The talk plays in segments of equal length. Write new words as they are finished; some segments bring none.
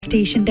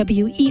station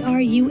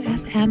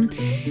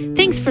WERU-FM.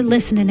 Thanks for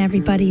listening,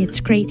 everybody. It's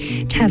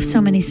great to have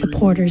so many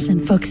supporters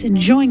and folks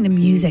enjoying the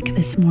music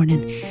this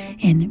morning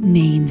in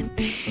Maine.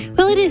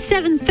 Well, it is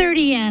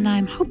 7:30, and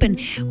I'm hoping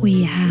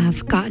we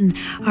have gotten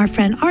our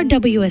friend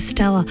R.W.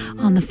 Estella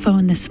on the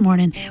phone this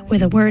morning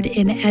with a word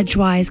in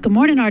Edgewise. Good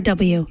morning,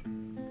 R.W.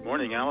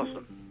 Morning,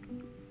 Allison.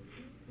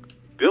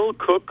 Bill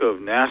Cook of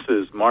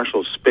NASA's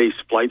Marshall Space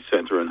Flight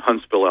Center in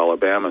Huntsville,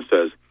 Alabama,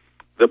 says,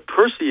 "The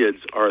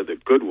Perseids are the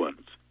good ones."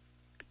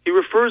 He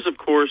refers, of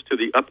course, to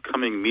the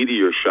upcoming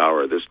meteor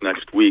shower this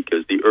next week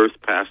as the Earth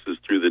passes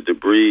through the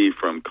debris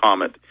from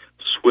comet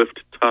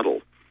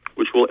Swift-Tuttle,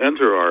 which will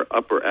enter our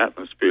upper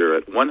atmosphere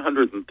at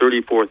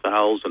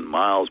 134,000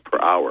 miles per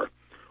hour,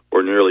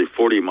 or nearly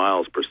 40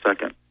 miles per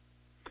second.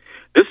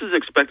 This is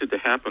expected to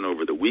happen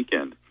over the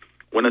weekend,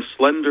 when a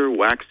slender,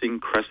 waxing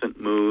crescent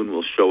moon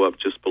will show up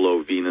just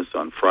below Venus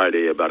on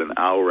Friday about an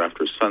hour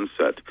after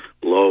sunset,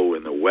 low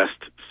in the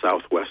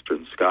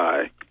west-southwestern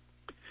sky.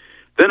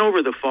 Then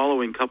over the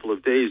following couple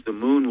of days, the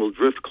moon will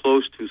drift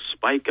close to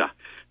Spica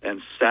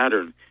and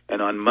Saturn,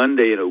 and on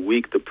Monday in a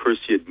week, the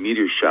Perseid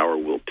meteor shower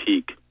will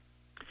peak.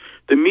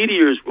 The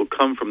meteors will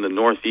come from the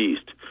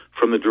northeast,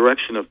 from the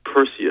direction of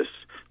Perseus,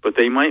 but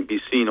they might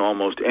be seen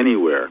almost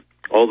anywhere,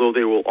 although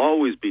they will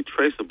always be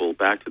traceable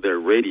back to their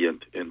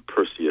radiant in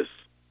Perseus.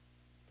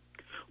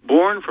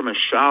 Born from a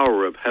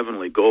shower of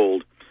heavenly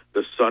gold,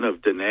 the son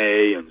of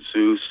Danae and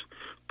Zeus,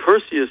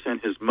 Perseus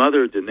and his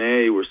mother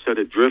Danae were set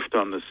adrift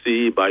on the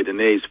sea by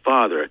Danae's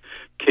father,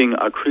 King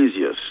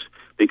Acrisius,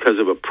 because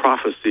of a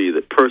prophecy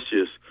that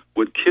Perseus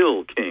would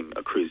kill King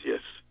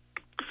Acrisius.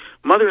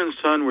 Mother and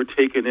son were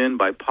taken in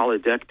by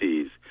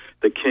Polydectes,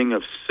 the king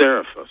of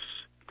Seriphus.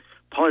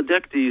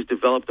 Polydectes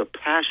developed a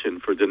passion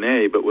for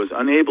Danae, but was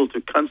unable to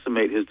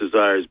consummate his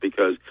desires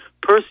because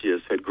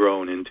Perseus had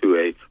grown into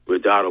a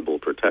redoubtable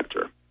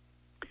protector.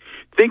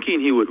 Thinking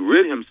he would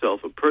rid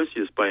himself of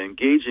Perseus by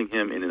engaging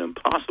him in an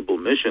impossible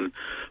mission,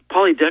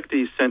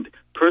 Polydectes sent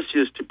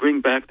Perseus to bring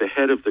back the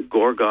head of the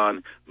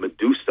Gorgon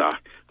Medusa,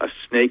 a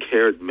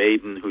snake-haired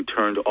maiden who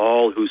turned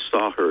all who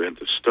saw her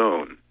into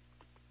stone.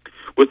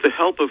 With the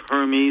help of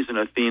Hermes and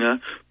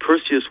Athena,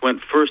 Perseus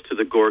went first to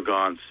the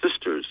Gorgon's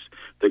sisters,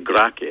 the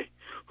Gracchae,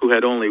 who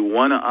had only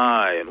one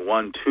eye and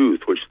one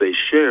tooth, which they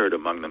shared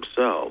among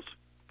themselves.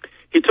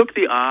 He took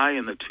the eye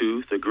and the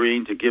tooth,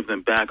 agreeing to give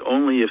them back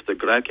only if the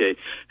Gracchae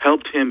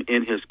helped him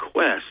in his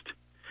quest.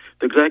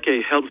 The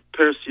Gracchae helped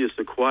Perseus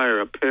acquire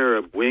a pair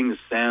of winged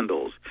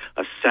sandals,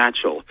 a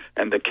satchel,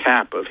 and the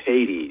cap of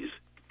Hades.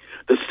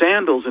 The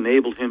sandals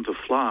enabled him to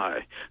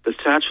fly. The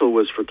satchel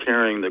was for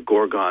carrying the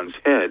Gorgon's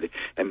head,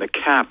 and the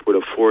cap would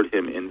afford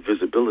him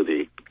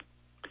invisibility.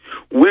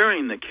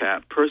 Wearing the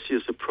cap,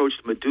 Perseus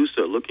approached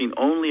Medusa, looking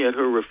only at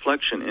her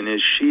reflection in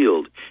his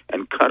shield,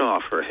 and cut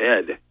off her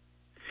head.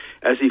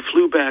 As he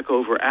flew back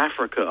over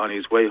Africa on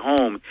his way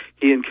home,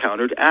 he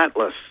encountered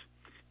Atlas.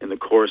 In the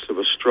course of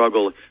a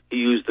struggle, he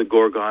used the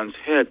Gorgon's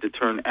head to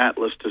turn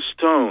Atlas to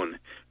stone,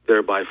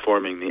 thereby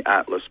forming the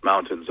Atlas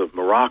Mountains of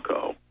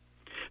Morocco.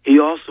 He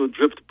also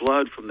dripped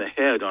blood from the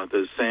head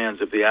onto the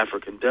sands of the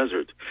African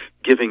desert,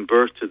 giving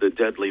birth to the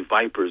deadly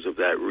vipers of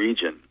that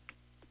region.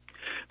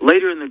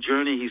 Later in the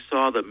journey, he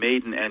saw the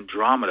maiden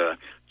Andromeda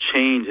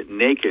chained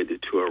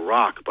naked to a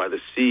rock by the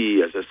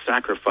sea as a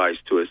sacrifice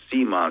to a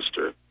sea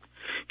monster.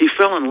 He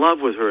fell in love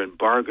with her and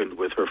bargained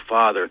with her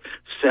father,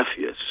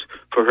 Cepheus,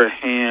 for her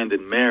hand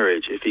in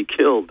marriage if he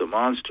killed the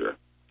monster.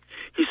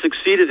 He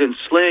succeeded in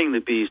slaying the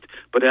beast,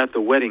 but at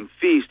the wedding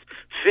feast,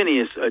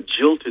 Phineus, a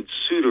jilted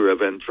suitor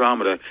of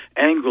Andromeda,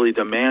 angrily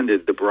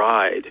demanded the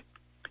bride.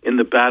 In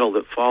the battle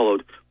that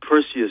followed,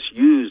 Perseus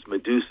used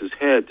Medusa's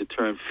head to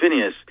turn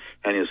Phineus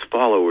and his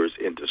followers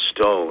into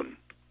stone.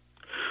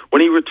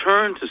 When he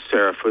returned to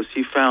Seriphus,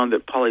 he found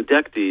that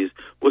Polydectes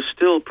was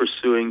still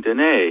pursuing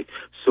Danae,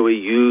 so he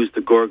used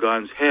the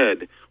Gorgon's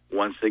head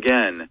once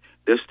again,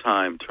 this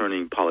time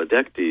turning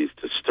Polydectes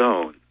to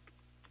stone.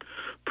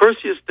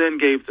 Perseus then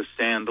gave the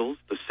sandals,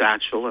 the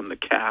satchel, and the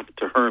cap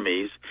to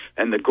Hermes,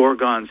 and the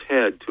Gorgon's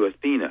head to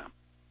Athena,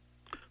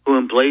 who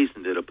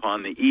emblazoned it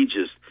upon the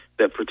aegis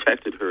that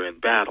protected her in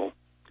battle.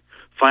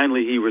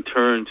 Finally, he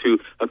returned to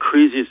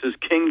Acrisius'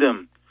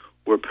 kingdom,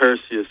 where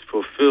Perseus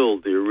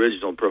fulfilled the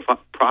original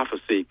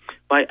prophecy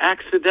by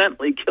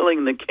accidentally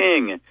killing the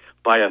king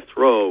by a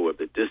throw of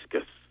the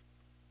discus.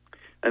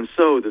 And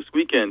so this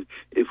weekend,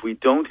 if we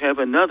don't have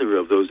another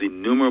of those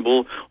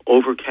innumerable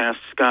overcast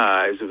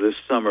skies of this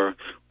summer,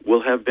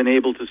 we'll have been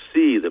able to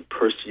see the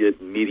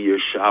Perseid meteor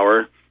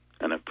shower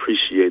and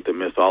appreciate the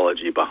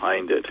mythology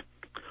behind it.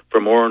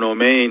 From Orono,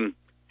 Maine,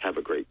 have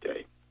a great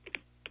day.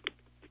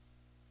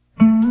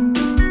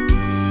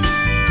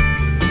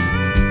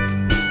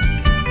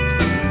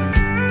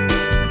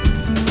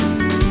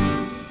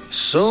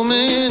 So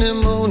many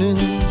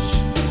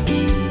mornings,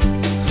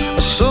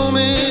 so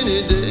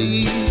many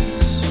days,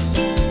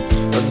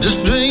 I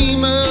just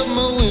dream out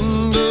my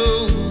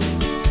window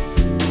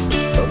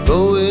of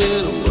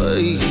going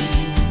away.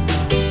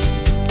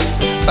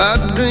 I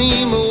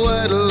dream of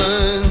white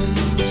lines,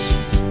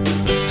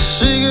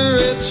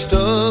 cigarette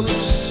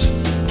stubs,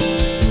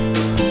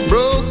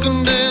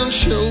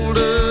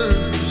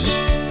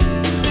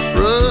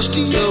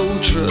 rusty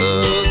old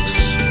trucks.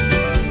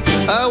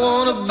 I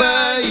wanna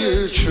buy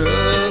your truck.